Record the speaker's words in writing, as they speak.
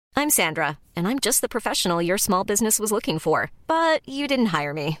I'm Sandra, and I'm just the professional your small business was looking for. But you didn't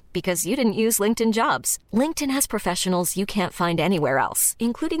hire me because you didn't use LinkedIn Jobs. LinkedIn has professionals you can't find anywhere else,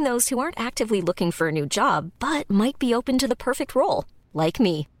 including those who aren't actively looking for a new job, but might be open to the perfect role, like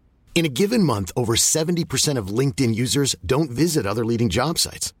me. In a given month, over 70% of LinkedIn users don't visit other leading job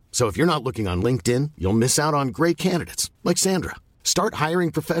sites. So if you're not looking on LinkedIn, you'll miss out on great candidates like Sandra. Start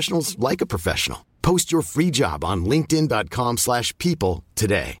hiring professionals like a professional. Post your free job on linkedin.com/people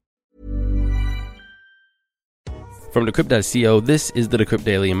today. From Decrypt.co, this is the Decrypt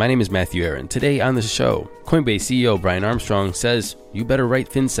Daily, and my name is Matthew Aaron. Today on the show, Coinbase CEO Brian Armstrong says, you better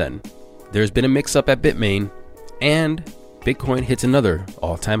write FinCEN. There's been a mix-up at Bitmain, and Bitcoin hits another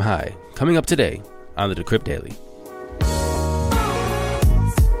all-time high. Coming up today on the Decrypt Daily.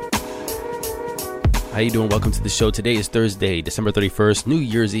 How you doing? Welcome to the show. Today is Thursday, December 31st, New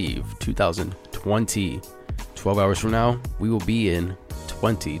Year's Eve, 2020. 12 hours from now, we will be in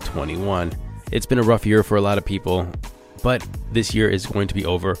 2021. It's been a rough year for a lot of people, but this year is going to be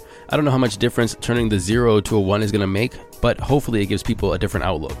over. I don't know how much difference turning the 0 to a 1 is going to make, but hopefully it gives people a different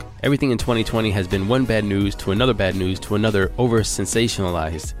outlook. Everything in 2020 has been one bad news to another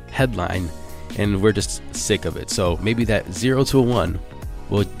over-sensationalized headline, and we're just sick of it. So maybe that 0 to a 1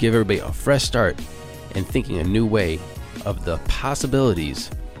 will give everybody a fresh start and thinking a new way of the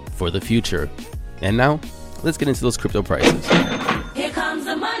possibilities for the future. And now, let's get into those crypto prices. Here comes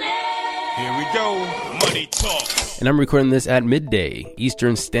the money. Here we go. Money talk. And I'm recording this at midday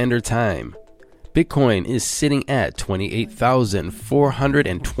Eastern Standard Time. Bitcoin is sitting at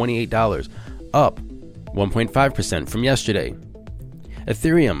 $28,428, up 1.5% from yesterday.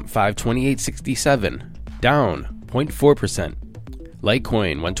 Ethereum 528.67, down 0.4%.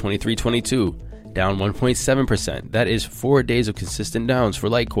 Litecoin 123.22, down 1.7%. That is 4 days of consistent downs for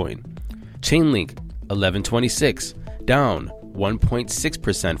Litecoin. Chainlink 11.26, down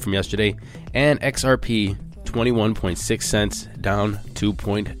 1.6% from yesterday. And XRP 21.6 cents, down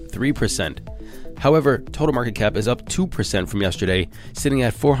 2.3%. However, total market cap is up 2% from yesterday, sitting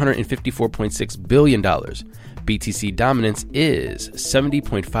at $454.6 billion. BTC dominance is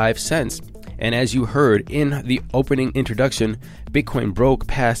 70.5 cents. And as you heard in the opening introduction, Bitcoin broke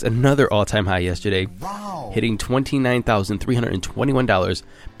past another all-time high yesterday, hitting $29,321,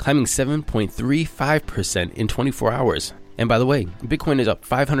 climbing 7.35% in 24 hours. And by the way, Bitcoin is up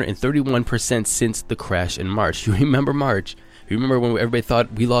 531% since the crash in March. You remember March? You remember when everybody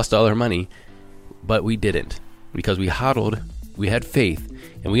thought we lost all our money? But we didn't, because we hodled, we had faith,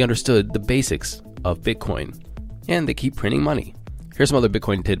 and we understood the basics of Bitcoin. And they keep printing money. Here's some other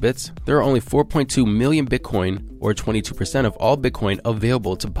Bitcoin tidbits. There are only 4.2 million Bitcoin, or 22% of all Bitcoin,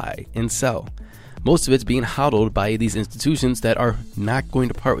 available to buy and sell. Most of it's being hodled by these institutions that are not going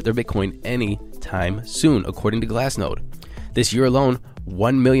to part with their Bitcoin anytime soon, according to Glassnode. This year alone,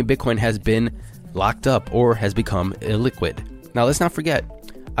 1 million Bitcoin has been locked up or has become illiquid. Now, let's not forget,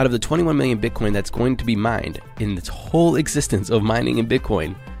 out of the 21 million Bitcoin that's going to be mined in its whole existence of mining in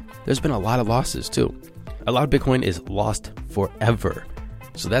Bitcoin, there's been a lot of losses too. A lot of Bitcoin is lost forever.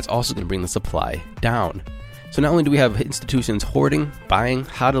 So that's also going to bring the supply down. So not only do we have institutions hoarding, buying,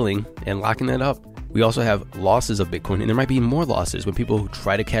 hodling, and locking it up, we also have losses of Bitcoin. And there might be more losses when people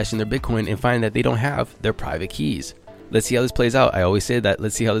try to cash in their Bitcoin and find that they don't have their private keys. Let's see how this plays out. I always say that,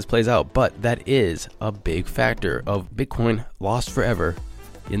 let's see how this plays out. But that is a big factor of Bitcoin lost forever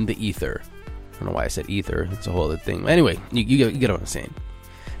in the ether. I don't know why I said ether. It's a whole other thing. Anyway, you get what I'm saying.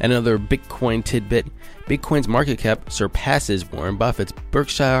 Another Bitcoin tidbit, Bitcoin's market cap surpasses Warren Buffett's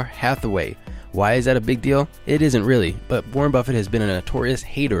Berkshire Hathaway. Why is that a big deal? It isn't really, but Warren Buffett has been a notorious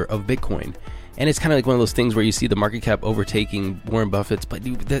hater of Bitcoin. And it's kind of like one of those things where you see the market cap overtaking Warren Buffett's, but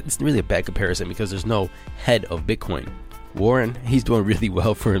that's really a bad comparison because there's no head of Bitcoin. Warren, he's doing really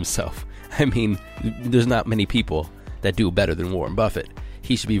well for himself. I mean, there's not many people that do better than Warren Buffett.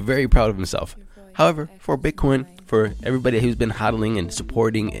 He should be very proud of himself. However, for Bitcoin, for everybody who's been hodling and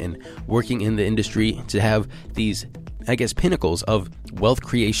supporting and working in the industry to have these, I guess, pinnacles of wealth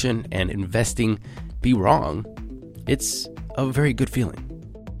creation and investing be wrong, it's a very good feeling.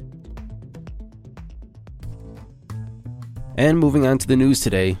 And moving on to the news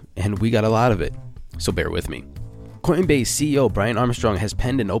today, and we got a lot of it, so bear with me. Coinbase CEO Brian Armstrong has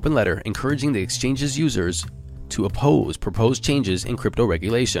penned an open letter encouraging the exchange's users to oppose proposed changes in crypto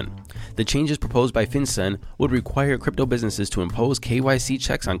regulation. The changes proposed by FinCEN would require crypto businesses to impose KYC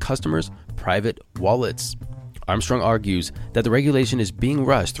checks on customers' private wallets. Armstrong argues that the regulation is being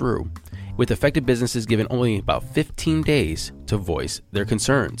rushed through, with affected businesses given only about 15 days to voice their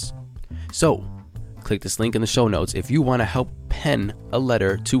concerns. So, click this link in the show notes if you want to help pen a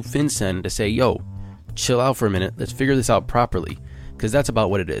letter to FinCEN to say, yo, chill out for a minute, let's figure this out properly. because that's about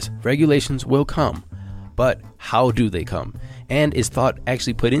what it is. Regulations will come, but how do they come? And is thought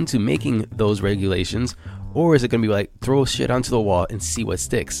actually put into making those regulations, or is it going to be like throw shit onto the wall and see what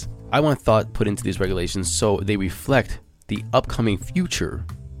sticks? I want thought put into these regulations so they reflect the upcoming future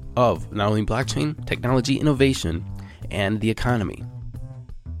of not only blockchain, technology, innovation, and the economy.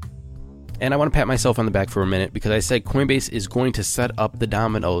 And I want to pat myself on the back for a minute because I said Coinbase is going to set up the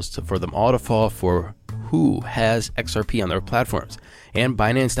dominoes for them all to fall for who has XRP on their platforms. And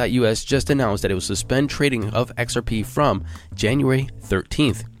Binance.us just announced that it will suspend trading of XRP from January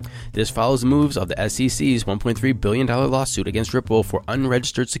 13th. This follows the moves of the SEC's $1.3 billion lawsuit against Ripple for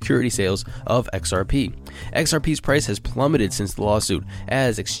unregistered security sales of XRP. XRP's price has plummeted since the lawsuit,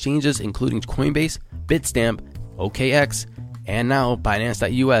 as exchanges including Coinbase, Bitstamp, OKX, and now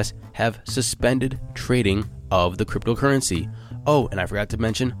Binance.us have suspended trading of the cryptocurrency. Oh, and I forgot to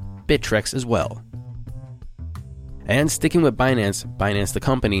mention Bittrex as well. And sticking with Binance the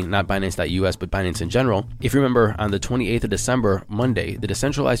company, not Binance.us, but Binance in general, if you remember, on the 28th of December, Monday, the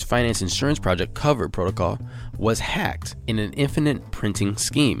decentralized finance insurance project Cover protocol was hacked in an infinite printing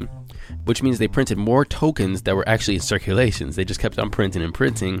scheme, which means they printed more tokens that were actually in circulations. They just kept on printing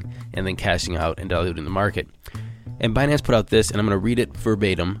and then cashing out and diluting the market. And Binance put out this, and I'm going to read it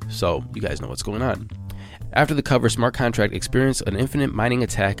verbatim so you guys know what's going on. After the Cover smart contract experienced an infinite mining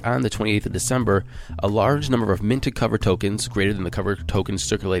attack on the 28th of December, a large number of minted Cover tokens, greater than the Cover token's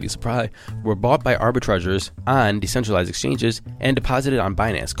circulating supply, were bought by arbitrageurs on decentralized exchanges and deposited on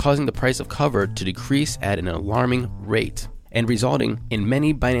Binance, causing the price of Cover to decrease at an alarming rate, and resulting in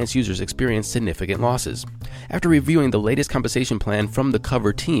many Binance users experiencing significant losses. After reviewing the latest compensation plan from the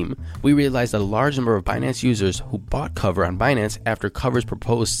Cover team, we realized that a large number of Binance users who bought Cover on Binance after Cover's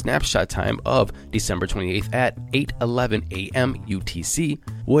proposed snapshot time of December 28th at 8:11 a.m. UTC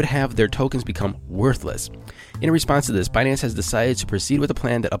would have their tokens become worthless. In response to this, Binance has decided to proceed with a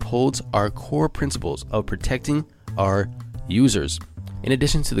plan that upholds our core principles of protecting our users. In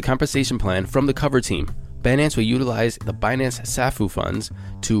addition to the compensation plan from the Cover team, Binance will utilize the Binance SAFU funds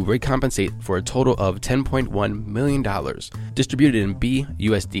to recompensate for a total of $10.1 million distributed in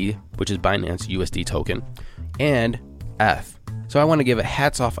BUSD, which is Binance USD token, and ETH. So I want to give a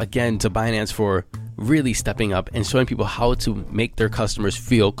hats off again to Binance for really stepping up and showing people how to make their customers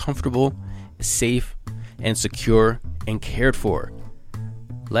feel comfortable, safe, and secure and cared for.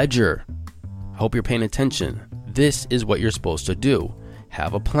 Ledger, I hope you're paying attention. This is what you're supposed to do.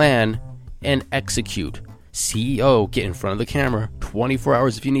 Have a plan and execute. CEO, get in front of the camera 24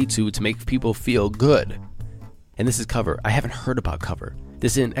 hours if you need to make people feel good. And this is Cover. I haven't heard about Cover.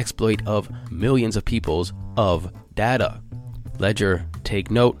 This is an exploit of millions of people's of data. Ledger, take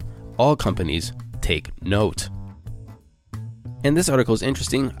note. All companies, take note. And this article is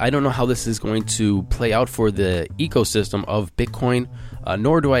interesting. I don't know how this is going to play out for the ecosystem of Bitcoin,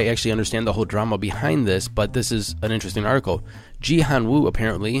 nor do I actually understand the whole drama behind this, but this is an interesting article. Jihan,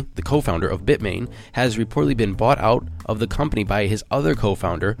 apparently, the co-founder of Bitmain, has reportedly been bought out of the company by his other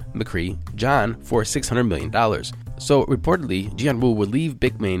co-founder, John, for $600 million. So reportedly, Jihan would leave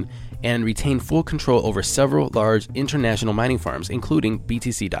Bitmain and retain full control over several large international mining farms, including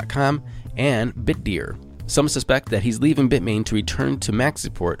BTC.com and BitDeer. Some suspect that he's leaving Bitmain to return to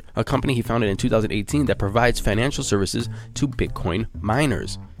Maxiport, a company he founded in 2018 that provides financial services to Bitcoin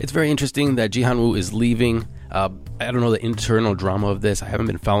miners. It's very interesting that Jihan is leaving. I don't know the internal drama of this. I haven't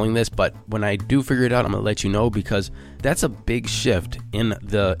been following this, but when I do figure it out, I'm going to let you know, because that's a big shift in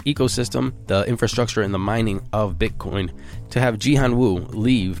the ecosystem, the infrastructure, and the mining of Bitcoin to have Jihan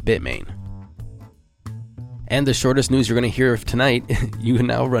leave Bitmain. And the shortest news you're going to hear tonight, you can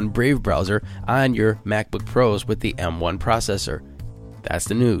now run Brave browser on your MacBook Pros with the M1 processor. That's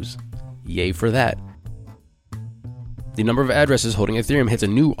the news. Yay for that. The number of addresses holding Ethereum hits a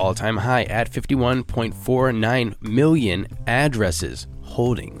new all-time high at 51.49 million addresses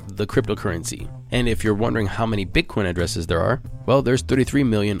holding the cryptocurrency. And if you're wondering how many Bitcoin addresses there are, well, there's 33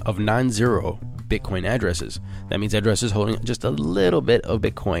 million of non-zero Bitcoin addresses. That means addresses holding just a little bit of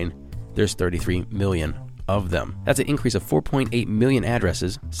Bitcoin. There's 33 million of them. That's an increase of 4.8 million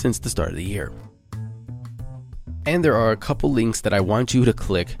addresses since the start of the year. And there are a couple links that I want you to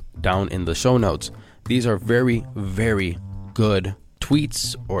click down in the show notes. These are very, very good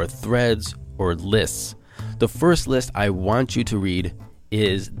tweets or threads or lists. The first list I want you to read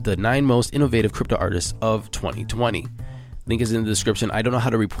is the 9 most innovative crypto artists of 2020. Link is in the description. I don't know how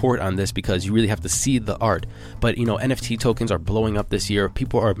to report on this because you really have to see the art. But, NFT tokens are blowing up this year.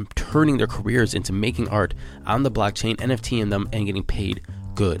 People are turning their careers into making art on the blockchain, NFTing them, and getting paid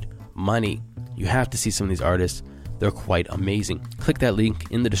good money. You have to see some of these artists. They're quite amazing. Click that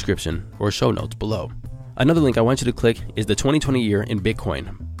link in the description or show notes below. Another link I want you to click is the 2020 year in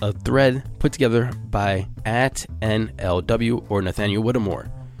Bitcoin, a thread put together by @NLW or Nathaniel Whittemore.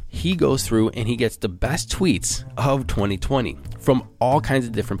 He goes through and he gets the best tweets of 2020 from all kinds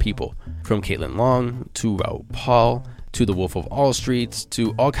of different people, from Caitlin Long to Raoul Paul to the Wolf of All Streets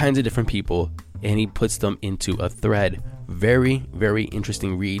to all kinds of different people, and he puts them into a thread. Very, very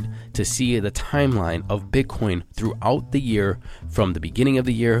interesting read to see the timeline of Bitcoin throughout the year, from the beginning of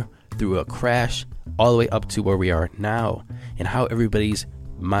the year through a crash all the way up to where we are now, and how everybody's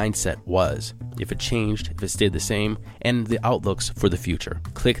mindset was, if it changed, if it stayed the same, and the outlooks for the future.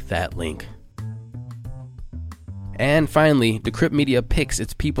 Click that link. And finally, Decrypt Media picks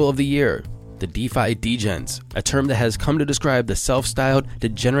its People of the Year, the DeFi Degens, a term that has come to describe the self-styled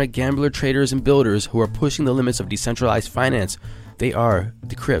degenerate gambler, traders, and builders who are pushing the limits of decentralized finance. They are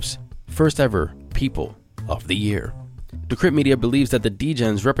Decrypt's first ever People of the Year. Decrypt Media believes that the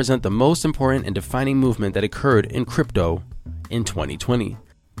Degens represent the most important and defining movement that occurred in crypto in 2020.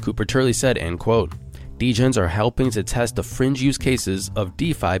 Cooper Turley said, end quote, "Degens are helping to test the fringe use cases of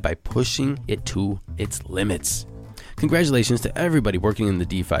DeFi by pushing it to its limits." Congratulations to everybody working in the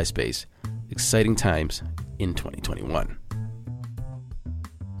DeFi space. Exciting times in 2021.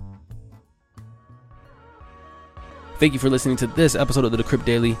 Thank you for listening to this episode of the Decrypt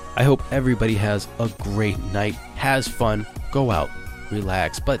Daily. I hope everybody has a great night, has fun, go out,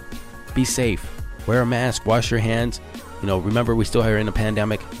 relax, but be safe. Wear a mask, wash your hands. Remember, we still are in a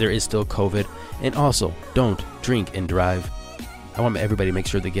pandemic. There is still COVID. And also, don't drink and drive. I want everybody to make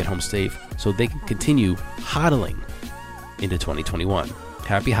sure they get home safe so they can continue hodling into 2021.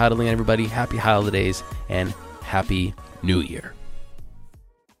 Happy hodling, everybody. Happy holidays and Happy New Year.